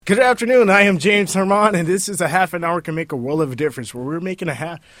Good afternoon. I am James Herman, and this is a half an hour can make a world of a difference. Where we're making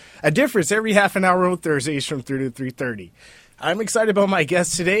a difference every half an hour on Thursdays from 3 to 3:30. I'm excited about my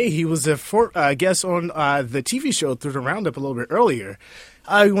guest today. He was a guest on the TV show Through the Roundup a little bit earlier.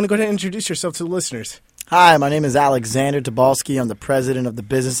 You want to go ahead and introduce yourself to the listeners? Hi, my name is Alexander Tabolsky. I'm the president of the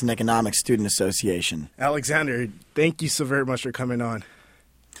Business and Economics Student Association. Alexander, thank you so very much for coming on.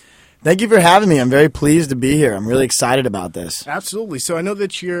 Thank you for having me. I'm very pleased to be here. I'm really excited about this. Absolutely. So I know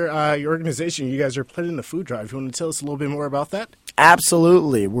that your organization, you guys are planning a food drive. You want to tell us a little bit more about that?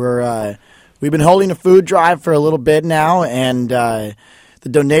 Absolutely. We've been holding a food drive for a little bit now, and the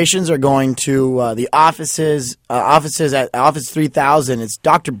donations are going to the offices at Office 3000. It's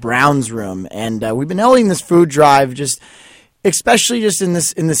Dr. Brown's room, and we've been holding this food drive especially just in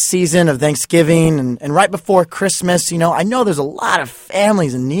this season of Thanksgiving and right before Christmas. I know there's a lot of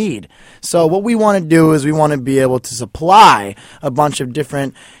families in need. So what we want to do is we want to be able to supply a bunch of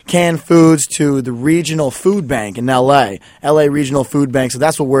different canned foods to the regional food bank in LA Regional Food Bank. So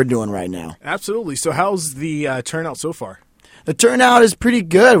that's what we're doing right now. Absolutely. So how's the turnout so far? The turnout is pretty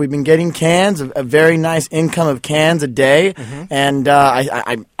good. We've been getting cans, a very nice income of cans a day, and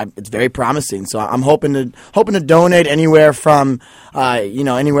it's very promising. So I'm hoping to donate anywhere from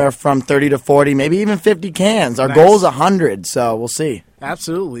 30 to 40, maybe even 50 cans. Our goal is 100, so we'll see.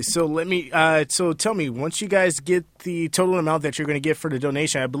 Absolutely. So tell me, once you guys get the total amount that you're going to get for the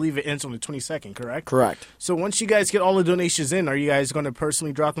donation, I believe it ends on the 22nd, correct? Correct. So once you guys get all the donations in, are you guys going to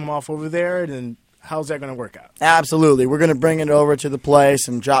personally drop them off over there, and then how's that going to work out? Absolutely. We're going to bring it over to the place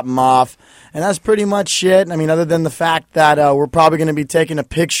and drop them off. And that's pretty much it. I mean, other than the fact that we're probably going to be taking a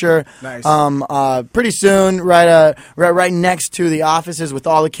picture pretty soon right next to the offices with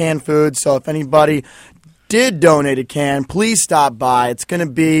all the canned food. So if anybody did donate a can, please stop by. It's going to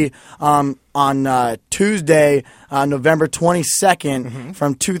be on Tuesday, November 22nd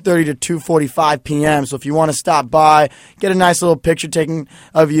from 2:30 to 2:45 p.m. So if you want to stop by, get a nice little picture taken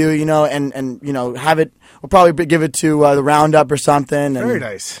of you, and have it. We'll probably give it to the Roundup or something. Very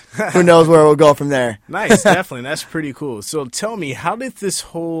nice. Who knows where we'll go from there. Nice, definitely. That's pretty cool. So tell me, how did this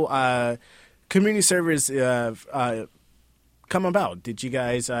whole community service come about? Did you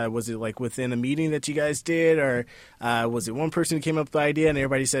guys, was it like within a meeting that you guys did, or was it one person who came up with the idea and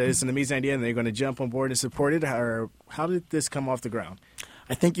everybody said it's an amazing idea and they're going to jump on board and support it, or how did this come off the ground?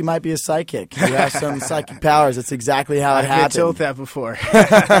 I think you might be a psychic. You have some psychic powers. That's exactly how it happened. I've been told that before.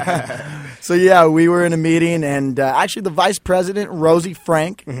 So, yeah, we were in a meeting, and actually the vice president, Rosie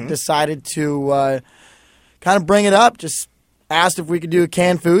Frank, decided to kind of bring it up, just asked if we could do a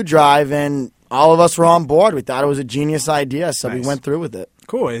canned food drive, and all of us were on board. We thought it was a genius idea, so we went through with it.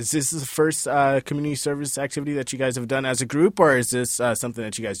 Cool. Is this the first community service activity that you guys have done as a group, or is this something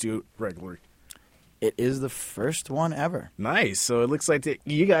that you guys do regularly? It is the first one ever. Nice. So it looks like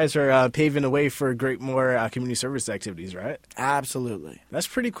you guys are paving the way for more community service activities, right? Absolutely. That's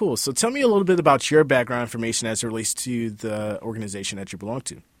pretty cool. So tell me a little bit about your background information as it relates to the organization that you belong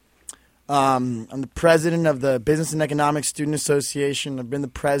to. I'm the president of the Business and Economics Student Association. I've been the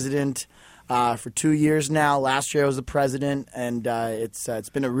president for 2 years now. Last year I was the president, and it's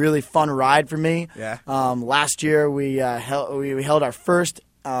been a really fun ride for me. Yeah. Last year we held our first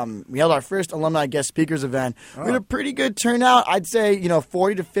alumni guest speakers event. We had a pretty good turnout. I'd say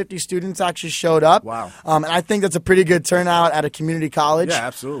 40 to 50 students actually showed up. Wow. And I think that's a pretty good turnout at a community college. Yeah,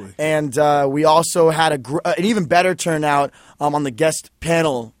 absolutely. And we also had an even better turnout on the guest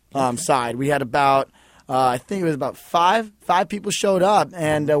panel side. We had about I think it was about five people showed up,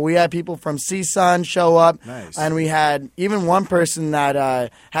 and we had people from CSUN show up. Nice. And we had even one person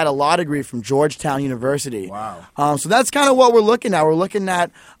that had a law degree from Georgetown University. Wow. So that's kind of what we're looking at. We're looking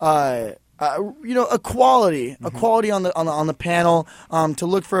at equality on the panel to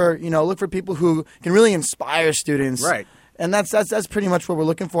look for people who can really inspire students. Right. And that's pretty much what we're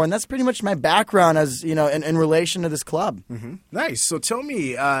looking for, and that's pretty much my background as in relation to this club. Nice. So tell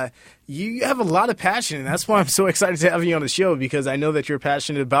me, you have a lot of passion, and that's why I'm so excited to have you on the show, because I know that you're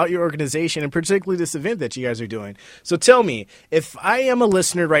passionate about your organization and particularly this event that you guys are doing. So tell me, if I am a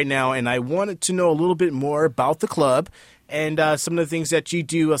listener right now and I wanted to know a little bit more about the club and some of the things that you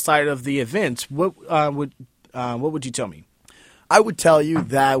do aside of the event, what would you tell me? I would tell you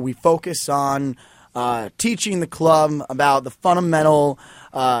that we focus on teaching the club about the fundamental,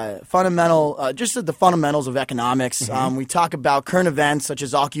 just the fundamentals of economics. We talk about current events such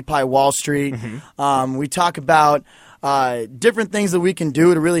as Occupy Wall Street. We talk about different things that we can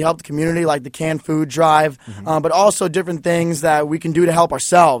do to really help the community, like the canned food drive, but also different things that we can do to help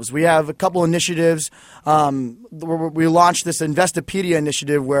ourselves. We have a couple initiatives. We launched this Investopedia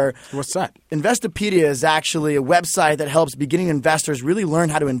initiative where... What's that? Investopedia is actually a website that helps beginning investors really learn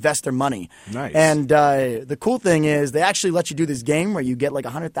how to invest their money. Nice. And the cool thing is they actually let you do this game where you get like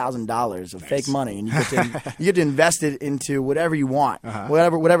 $100,000 of fake money, and you get to invest it into whatever you want,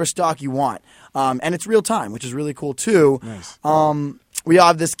 whatever stock you want. And it's real time, which is really cool too. Nice. We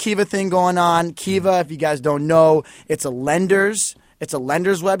have this Kiva thing going on. Kiva, if you guys don't know, it's a lender's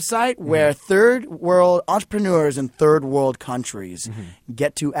website where third world entrepreneurs in third world countries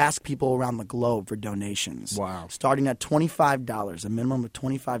get to ask people around the globe for donations. Wow. Starting at $25, a minimum of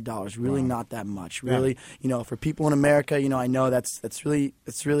 $25. Really not that much. Really, for people in America, I know that's really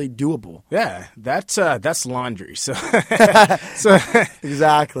doable. Yeah, that's laundry. So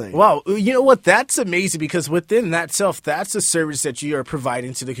exactly. Wow, you know what? That's amazing because within that self, that's a service that you are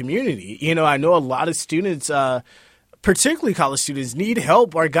providing to the community. I know a lot of students particularly college students, need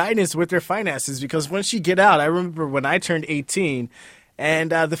help or guidance with their finances because once you get out, I remember when I turned 18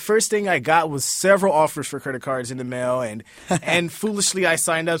 and the first thing I got was several offers for credit cards in the mail and foolishly I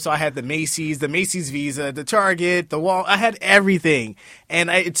signed up. So I had the Macy's Visa, the Target, the Wall. I had everything.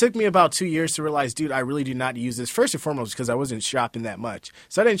 And it took me about 2 years to realize, dude, I really do not use this. First and foremost, because I wasn't shopping that much.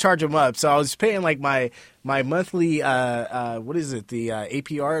 So I didn't charge them up. So I was paying like my monthly, what is it, the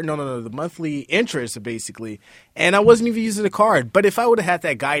APR? No, the monthly interest, basically. And I wasn't even using the card. But if I would have had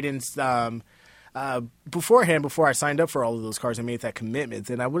that guidance beforehand, before I signed up for all of those cards and made that commitment,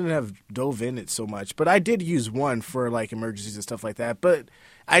 then I wouldn't have dove in it so much. But I did use one for like emergencies and stuff like that. But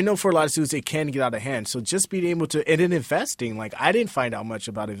I know for a lot of students it can get out of hand. So just being able to, and in investing, like I didn't find out much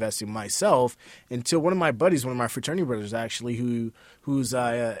about investing myself until one of my buddies, one of my fraternity brothers actually, who's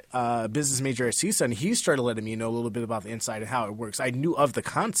a business major at CSUN, he started letting me know a little bit about the inside and how it works. I knew of the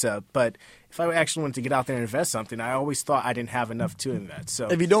concept, but if I actually wanted to get out there and invest something, I always thought I didn't have enough to invest. So,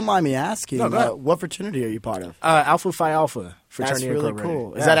 if you don't mind me asking, what fraternity are you part of? Alpha Phi Alpha fraternity. That's really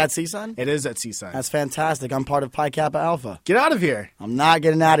cool. Is that at CSUN? It is at CSUN. That's fantastic. I'm part of Pi Kappa Alpha. Get out of here. I'm not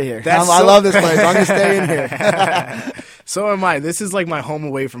getting out of here. I love this place. I'm going to stay in here. So am I. This is like my home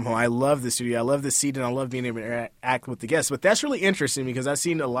away from home. I love the studio. I love the seat, and I love being able to interact with the guests. But that's really interesting because I've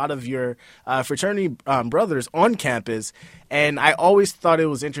seen a lot of your fraternity brothers on campus, and I always thought it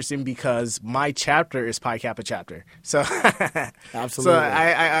was interesting because my chapter is Pi Kappa chapter. So, absolutely. So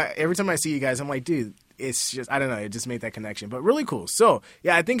I every time I see you guys, I'm like, dude, it's just, I don't know, it just made that connection. But really cool. So,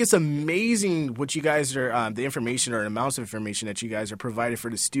 yeah, I think it's amazing what you guys are, the information or amounts of information that you guys are providing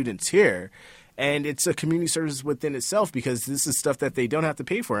for the students here. And it's a community service within itself because this is stuff that they don't have to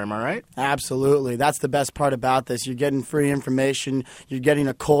pay for. Am I right? Absolutely. That's the best part about this. You're getting free information. You're getting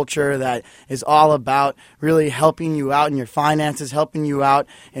a culture that is all about really helping you out in your finances, helping you out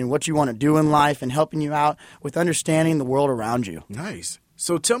in what you want to do in life, and helping you out with understanding the world around you. Nice.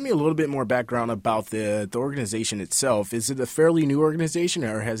 So tell me a little bit more background about the organization itself. Is it a fairly new organization,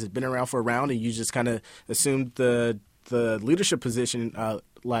 or has it been around for a round and you just kind of assumed the leadership position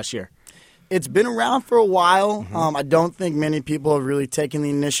last year? It's been around for a while. I don't think many people have really taken the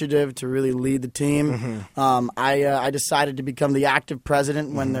initiative to really lead the team. I decided to become the active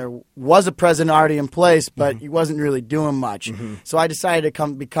president when there was a president already in place, but he wasn't really doing much. So I decided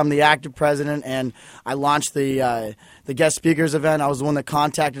to become the active president, and I launched the guest speakers event. I was the one that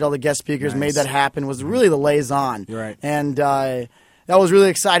contacted all the guest speakers, made that happen, was really the liaison. Right. And that was a really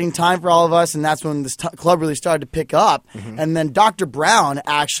exciting time for all of us, and that's when this club really started to pick up. And then Dr. Brown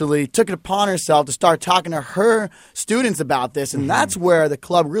actually took it upon herself to start talking to her students about this, and that's where the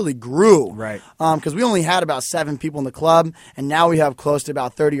club really grew. Right. Because we only had about 7 people in the club, and now we have close to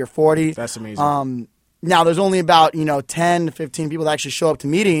about 30 or 40. That's amazing. Now, there's only about 10 to 15 people that actually show up to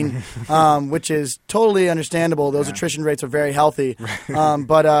meeting, which is totally understandable. Those attrition rates are very healthy.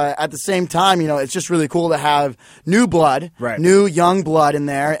 But at the same time, it's just really cool to have new blood, new young blood in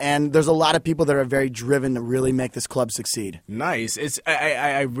there. And there's a lot of people that are very driven to really make this club succeed. Nice.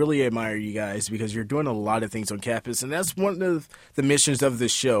 I really admire you guys because you're doing a lot of things on campus. And that's one of the missions of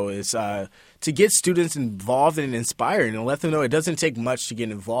this show is to get students involved and inspired and let them know it doesn't take much to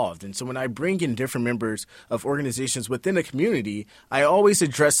get involved. And so when I bring in different members of organizations within the community, I always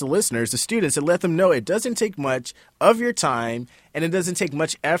address the listeners, the students, and let them know it doesn't take much of your time and it doesn't take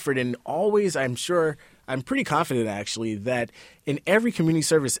much effort. And always, I'm pretty confident actually that in every community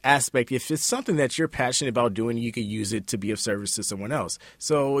service aspect, if it's something that you're passionate about doing, you could use it to be of service to someone else.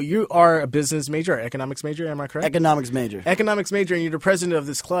 So you are a business major or economics major, am I correct? Economics major. Economics major, and you're the president of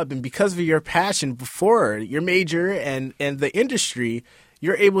this club. And because of your passion before your major and the industry,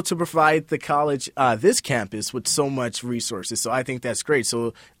 you're able to provide the college, this campus, with so much resources. So I think that's great.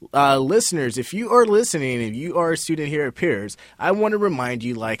 So listeners, if you are listening and you are a student here at Pierce, I want to remind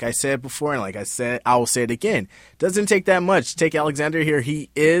you, like I said before, and like I said, I will say it again, doesn't take that much. Take Alexander here. He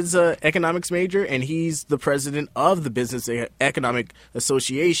is an economics major, and he's the president of the Business Economic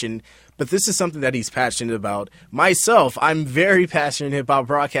Association. But this is something that he's passionate about. Myself, I'm very passionate about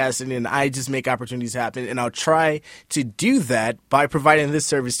broadcasting, and I just make opportunities happen. And I'll try to do that by providing this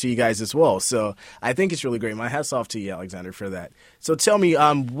service to you guys as well. So I think it's really great. My hat's off to you, Alexander, for that. So tell me,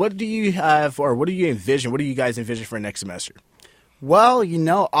 what do you have, or what do you envision? What do you guys envision for next semester? Well,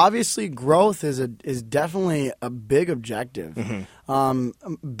 obviously growth is definitely a big objective.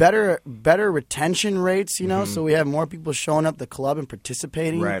 Better retention rates, so we have more people showing up at the club and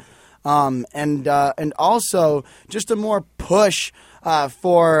participating. Right. And also just a more push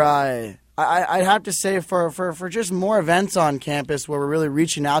for I'd have to say for just more events on campus where we're really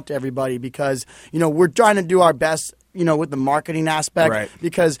reaching out to everybody, because we're trying to do our best with the marketing aspect. Right.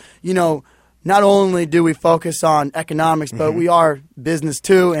 Because not only do we focus on economics, but we are business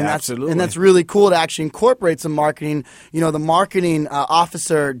too, and that's really cool to actually incorporate some marketing. The marketing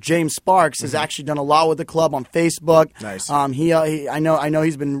officer James Sparks has actually done a lot with the club on Facebook. Nice. I know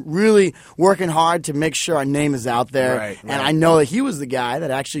he's been really working hard to make sure our name is out there. Right. And I know that he was the guy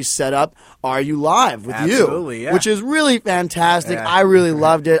that actually set up Are You Live with Absolutely, you, yeah. which is really fantastic. Yeah. I really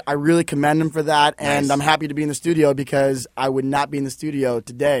loved it. I really commend him for that, and Nice. I'm happy to be in the studio because I would not be in the studio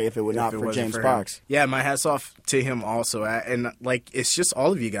today if it were not for James Sparks. Yeah, my hat's off to him also. And it's just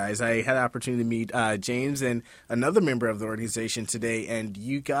all of you guys. I had the opportunity to meet James and another member of the organization today, and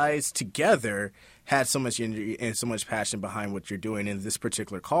you guys together had so much energy and so much passion behind what you're doing in this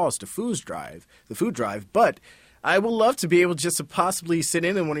particular cause, the food drive. But I would love to be able just to possibly sit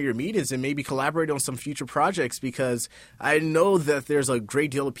in one of your meetings and maybe collaborate on some future projects, because I know that there's a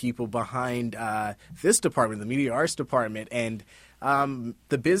great deal of people behind this department, the media arts department, and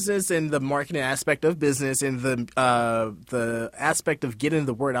the business and the marketing aspect of business and the aspect of getting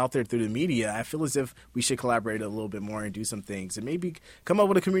the word out there through the media. I feel as if we should collaborate a little bit more and do some things and maybe come up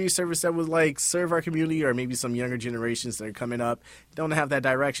with a community service that would serve our community, or maybe some younger generations that are coming up don't have that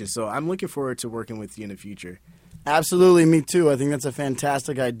direction. So I'm looking forward to working with you in the future. Absolutely, me too. I think that's a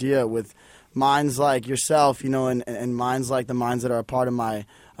fantastic idea with minds like yourself, and minds like the minds that are a part of my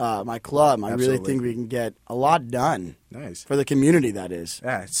club. I really think we can get a lot done. Nice. For the community, that is.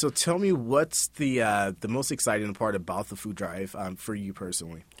 Yeah. So tell me, what's the most exciting part about the food drive for you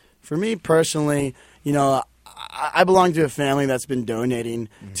personally? For me personally, I belong to a family that's been donating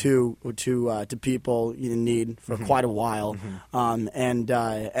to people in need for quite a while, and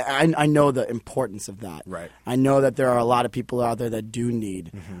I know the importance of that. Right. I know that there are a lot of people out there that do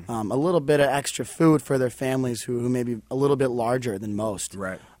need a little bit of extra food for their families who may be a little bit larger than most.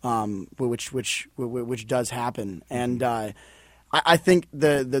 Right. Which does happen, and I think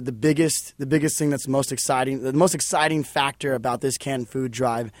the biggest thing that's most exciting, the most exciting factor about this canned food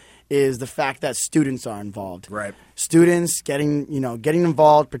drive is the fact that students are involved. Right. Students getting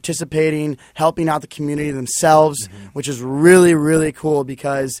involved, participating, helping out the community themselves, which is really, really cool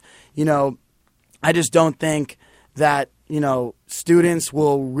because, I just don't think that, students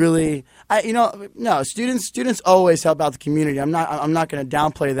will really students always help out the community. I'm not going to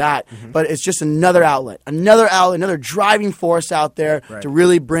downplay that, but it's just another outlet, another driving force out there to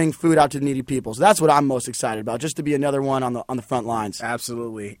really bring food out to the needy people. So that's what I'm most excited about, just to be another one on the front lines.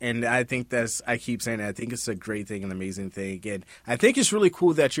 Absolutely. And I think I keep saying that, I think it's a great thing, an amazing thing. And I think it's really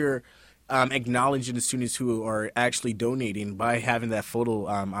cool that you're acknowledging the students who are actually donating by having that photo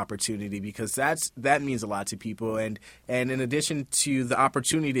opportunity, because that means a lot to people. And in addition to the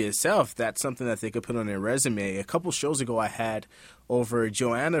opportunity itself, that's something that they could put on their resume. A couple shows ago, I had over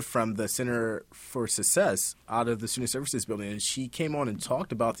Joanna from the Center for Success out of the Student Services Building, and she came on and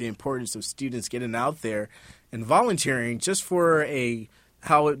talked about the importance of students getting out there and volunteering just for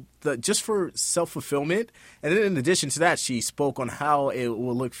just for self-fulfillment. And then in addition to that, she spoke on how it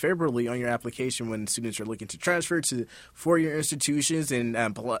will look favorably on your application when students are looking to transfer to four-year institutions and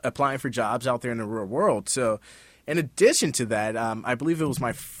applying for jobs out there in the real world. So in addition to that, I believe it was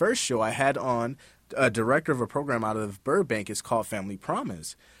my first show I had on a director of a program out of Burbank. It's called Family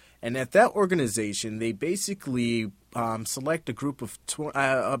Promise. And at that organization, they basically select a group of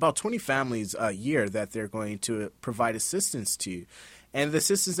about 20 families a year that they're going to provide assistance to. And the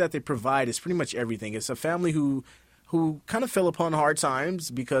assistance that they provide is pretty much everything. It's a family who kind of fell upon hard times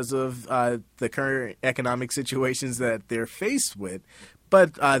because of the current economic situations that they're faced with.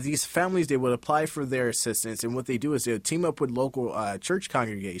 But these families, they would apply for their assistance, and what they do is they would team up with local church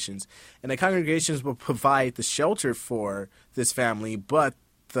congregations, and the congregations will provide the shelter for this family, but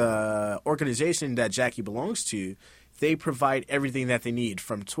the organization that Jackie belongs to, they provide everything that they need,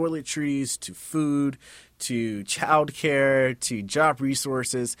 from toiletries to food to childcare to job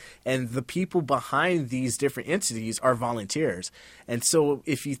resources, and the people behind these different entities are volunteers. And so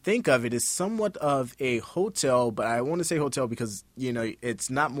if you think of it as somewhat of a hotel, but I want to say hotel because, you know,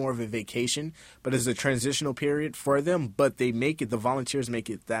 it's not more of a vacation, but it's a transitional period for them, but they make it, the volunteers make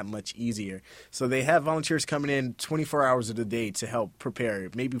it that much easier. So they have volunteers coming in 24 hours of the day to help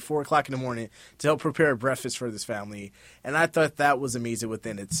prepare, maybe 4 o'clock in the morning, to help prepare breakfast for this family. And I thought that was amazing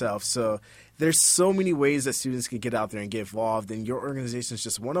within itself. So there's so many ways that students can get out there and get involved, and your organization is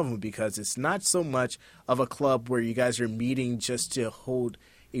just one of them, because it's not so much of a club where you guys are meeting just to hold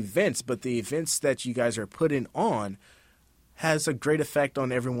events, but the events that you guys are putting on has a great effect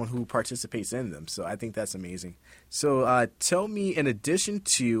on everyone who participates in them. So I think that's amazing. So tell me, in addition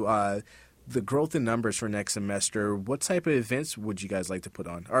to the growth in numbers for next semester, what type of events would you guys like to put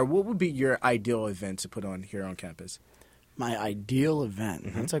on? Or what would be your ideal event to put on here on campus? My ideal event?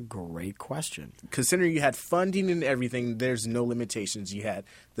 Mm-hmm. That's a great question. Considering you had funding and everything, there's no limitations. You had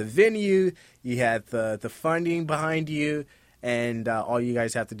the venue, you had the funding behind you, and all you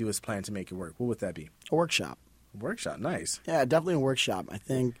guys have to do is plan to make it work. What would that be? A workshop. Workshop, nice. Yeah, definitely a workshop. I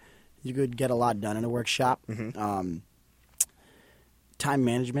think you could get a lot done in a workshop. Mm-hmm. Time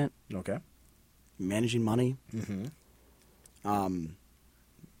management. Okay. Managing money. Mm-hmm.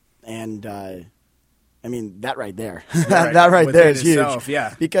 I mean, that right there. Right. That right there is itself, huge.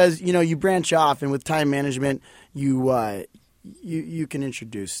 Yeah. Because, you know, you branch off, and with time management, you can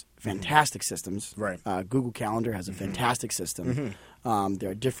introduce fantastic systems. Right. Google Calendar has a fantastic system. Mm-hmm. There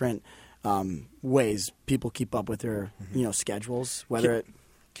are different ways people keep up with their, schedules, whether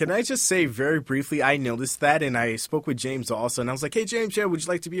Can I just say very briefly, I noticed that, and I spoke with James also, and I was like, hey, James, yeah, would you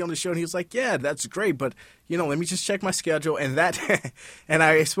like to be on the show? And he was like, yeah, that's great, but, let me just check my schedule. And and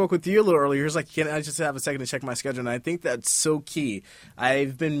I spoke with you a little earlier. He was like, can I just have a second to check my schedule? And I think that's so key.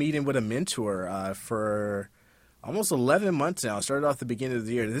 I've been meeting with a mentor for almost 11 months now. I started off the beginning of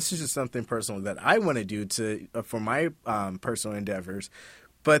the year. This is just something personal that I want to do for my personal endeavors.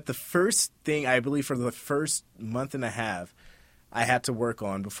 But the first thing, I believe, for the first month and a half, I had to work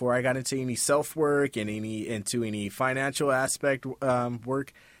on before I got into any self-work and into any financial aspect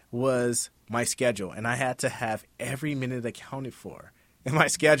work was my schedule. And I had to have every minute accounted for in my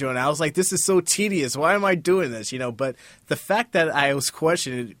schedule. And I was like, this is so tedious. Why am I doing this? But the fact that I was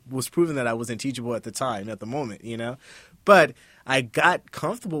questioned was proving that I wasn't teachable at the moment. But I got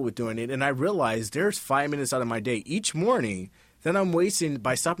comfortable with doing it, and I realized there's 5 minutes out of my day each morning that I'm wasting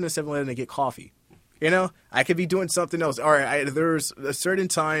by stopping at 7-Eleven to get coffee. I could be doing something else. Or there's certain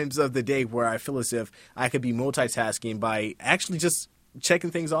times of the day where I feel as if I could be multitasking by actually just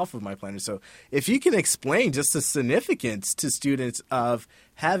checking things off of my planner. So if you can explain just the significance to students of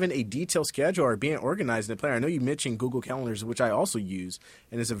having a detailed schedule or being organized in a planner. I know you mentioned Google Calendars, which I also use,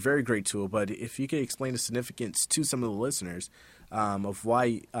 and it's a very great tool. But if you could explain the significance to some of the listeners of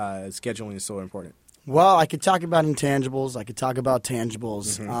why scheduling is so important. Well, I could talk about intangibles. I could talk about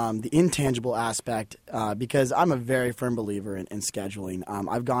tangibles. Mm-hmm. The intangible aspect, because I'm a very firm believer in scheduling.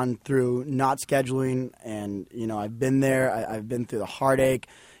 I've gone through not scheduling, and I've been there. I've been through the heartache,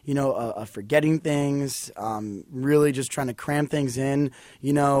 of forgetting things, really just trying to cram things in.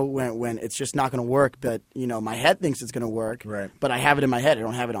 When it's just not going to work, but my head thinks it's going to work. Right. But I have it in my head. I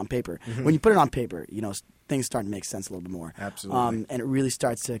don't have it on paper. Mm-hmm. When you put it on paper, things start to make sense a little bit more. Absolutely. And it really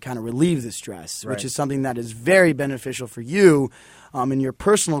starts to kind of relieve the stress, right, which is something that is very beneficial for you in your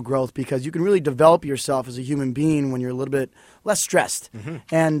personal growth, because you can really develop yourself as a human being when you're a little bit less stressed. Mm-hmm.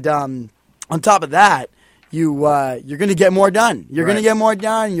 And on top of that, you're going to get more done. You're going to get more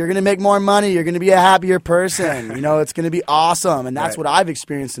done. You're going to make more money. You're going to be a happier person. It's going to be awesome. And that's what I've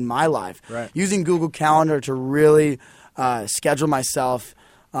experienced in my life. Right. Using Google Calendar to really schedule myself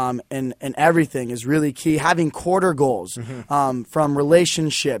and everything is really key. Having quarter goals, mm-hmm, from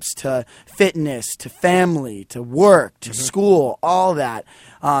relationships to fitness to family to work to mm-hmm school, all that.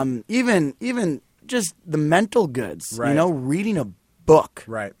 Even just the mental goods, right, reading a book.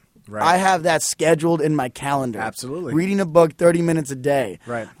 Right. Right. I have that scheduled in my calendar. Absolutely. Reading a book 30 minutes a day.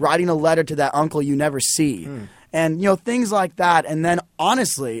 Right. Writing a letter to that uncle you never see. And, things like that. And then,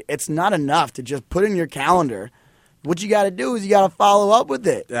 honestly, it's not enough to just put in your calendar. What you got to do is you got to follow up with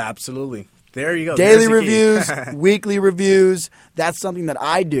it. Absolutely. There you go. Daily reviews, weekly reviews. That's something that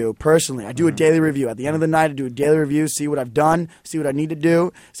I do personally. I do a daily review. At the end of the night, I do a daily review, see what I've done, see what I need to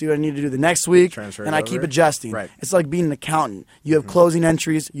do, see what I need to do the next week, and I keep adjusting. Right. It's like being an accountant. You have closing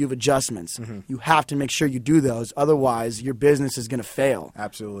entries, you have adjustments. You have to make sure you do those. Otherwise, your business is going to fail.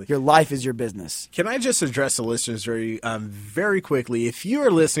 Absolutely. Your life is your business. Can I just address the listeners very quickly? If you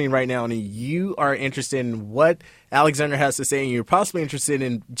are listening right now and you are interested in what Alexander has to say and you're possibly interested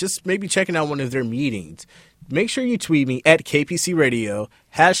in just maybe checking out one of their meetings, make sure you tweet me at KPC Radio,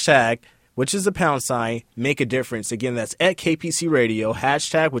 hashtag, which is the #, make a difference. Again, that's at KPC Radio,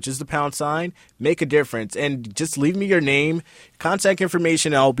 hashtag, which is the #, make a difference. And just leave me your name, contact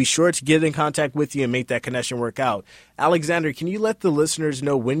information, and I'll be sure to get in contact with you and make that connection work out. Alexander, can you let the listeners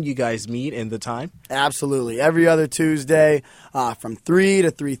know when you guys meet and the time? Absolutely. Every other Tuesday from 3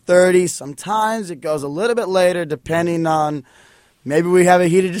 to 3:30. Sometimes it goes a little bit later depending on maybe we have a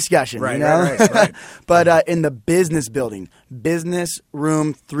heated discussion. Right, you know? right. But in the business building, business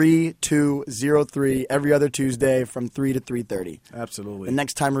room 3203, every other Tuesday from 3 to 3:30. Absolutely. The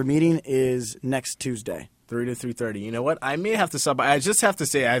next time we're meeting is next Tuesday. 3 to 3:30. You know what? I may have to stop by. I just have to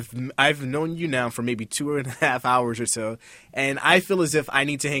say I've known you now for maybe 2.5 hours or so, and I feel as if I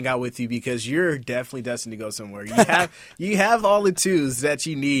need to hang out with you because you're definitely destined to go somewhere. You have all the tools that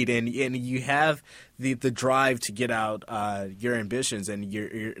you need, and you have the drive to get out your ambitions. And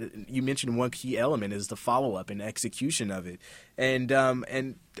you mentioned one key element is the follow up and execution of it. And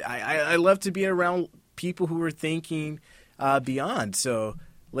I love to be around people who are thinking beyond. So.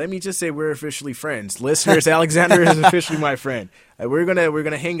 Let me just say we're officially friends. Listeners, Alexander is officially my friend. We're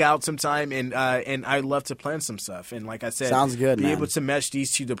gonna hang out sometime, and I'd love to plan some stuff. And like I said, sounds good, be man. able to mesh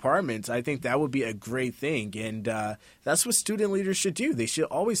these two departments. I think that would be a great thing, and that's what student leaders should do. They should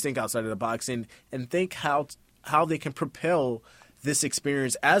always think outside of the box and think how they can propel this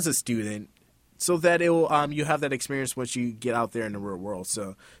experience as a student, so that it will you have that experience once you get out there in the real world,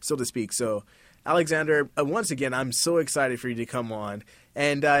 so to speak. So. Alexander, once again, I'm so excited for you to come on.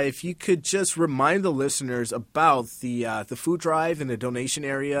 And if you could just remind the listeners about the food drive and the donation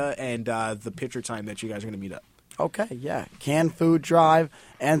area and the picture time that you guys are going to meet up. Okay, yeah. Canned food drive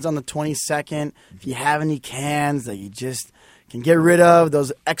ends on the 22nd. If you have any cans that you just can get rid of,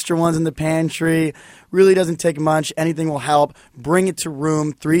 those extra ones in the pantry, really doesn't take much. Anything will help. Bring it to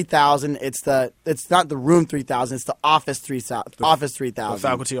room 3000. It's not the room 3000. It's the office 3000. Office 3000. The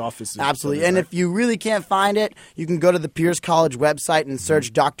faculty office. Absolutely. And if you really can't find it, you can go to the Pierce College website and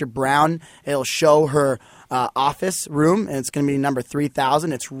search Dr. Brown. It'll show her office room, and it's going to be number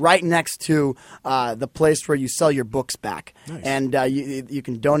 3000. It's right next to the place where you sell your books back. Nice. And you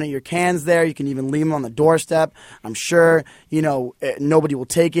can donate your cans there. You can even leave them on the doorstep. I'm sure nobody will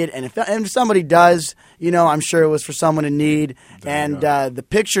take it, and if somebody does, I'm sure it was for someone in need. And the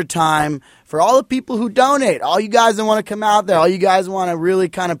picture time for all the people who donate, all you guys that want to come out there, all you guys want to really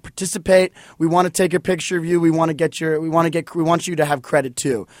kind of participate, we want to take a picture of you. We want you to have credit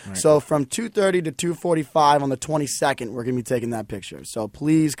too. Right. So from 2:30 to 2:45 on the 22nd, we're going to be taking that picture. So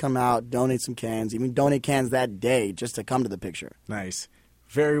please come out, donate some cans, even donate cans that day just to come to the picture. Nice.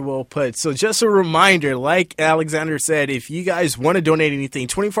 Very well put. So just a reminder, like Alexander said, if you guys want to donate anything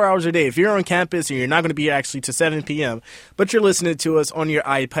 24 hours a day, if you're on campus and you're not going to be actually to 7 p.m., but you're listening to us on your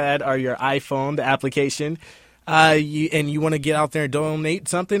iPad or your iPhone, the application, you want to get out there and donate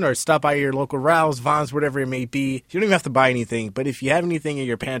something or stop by your local Rouse, Vons, whatever it may be, you don't even have to buy anything. But if you have anything in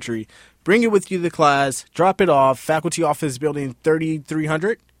your pantry, bring it with you to class, drop it off, Faculty Office Building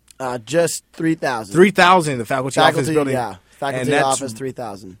 3300? Just 3000. 3000, the Faculty Office Building. Yeah. Faculty Office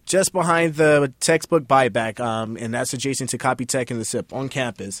 3000. Just behind the textbook buyback, and that's adjacent to Copy Tech and the SIP on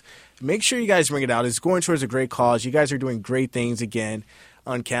campus. Make sure you guys bring it out. It's going towards a great cause. You guys are doing great things again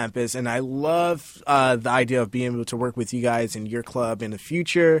on campus, and I love the idea of being able to work with you guys in your club in the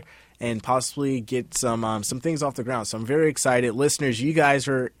future and possibly get some things off the ground. So I'm very excited. Listeners, you guys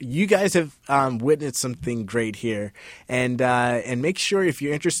have witnessed something great here. And make sure if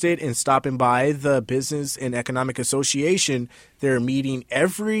you're interested in stopping by the Business and Economic Association, they're meeting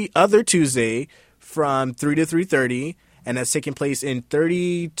every other Tuesday from 3 to 3:30, and that's taking place in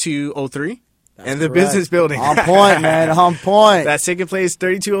 3203. And the business building. On point, man. On point. That's taking place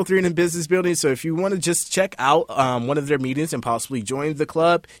 3203 in the business building. So if you want to just check out one of their meetings and possibly join the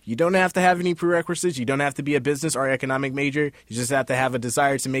club, you don't have to have any prerequisites. You don't have to be a business or economic major. You just have to have a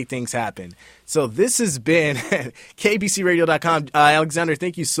desire to make things happen. So this has been KBCRadio.com. Alexander,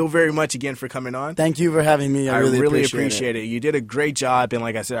 thank you so very much again for coming on. Thank you for having me. I really appreciate it. You did a great job. And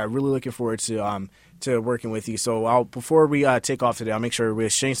like I said, I'm really looking forward to working with you. So before we take off today, I'll make sure we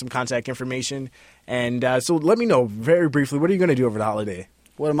exchange some contact information. And so let me know very briefly, what are you going to do over the holiday?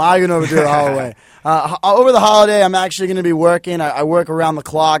 What am I going to do the holiday? Over the holiday, I'm actually going to be working. I work around the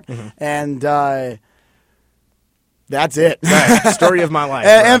clock, and that's it. Right. Story of my life.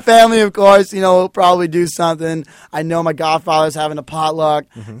 And family, of course, we'll probably do something. I know my godfather's having a potluck,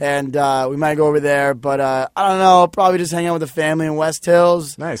 and we might go over there. But I don't know. Probably just hang out with the family in West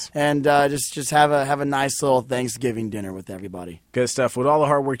Hills. Nice. And just have a nice little Thanksgiving dinner with everybody. Good stuff. With all the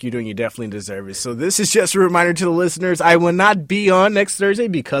hard work you're doing, you definitely deserve it. So this is just a reminder to the listeners. I will not be on next Thursday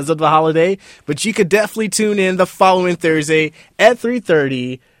because of the holiday, but you could definitely tune in the following Thursday at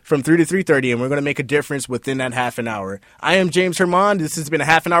 3:30. From 3 to 3:30, and we're going to make a difference within that half an hour. I am James Herman. This has been a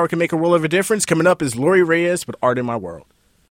half an hour can make a world of a difference. Coming up is Lori Reyes with Art in My World.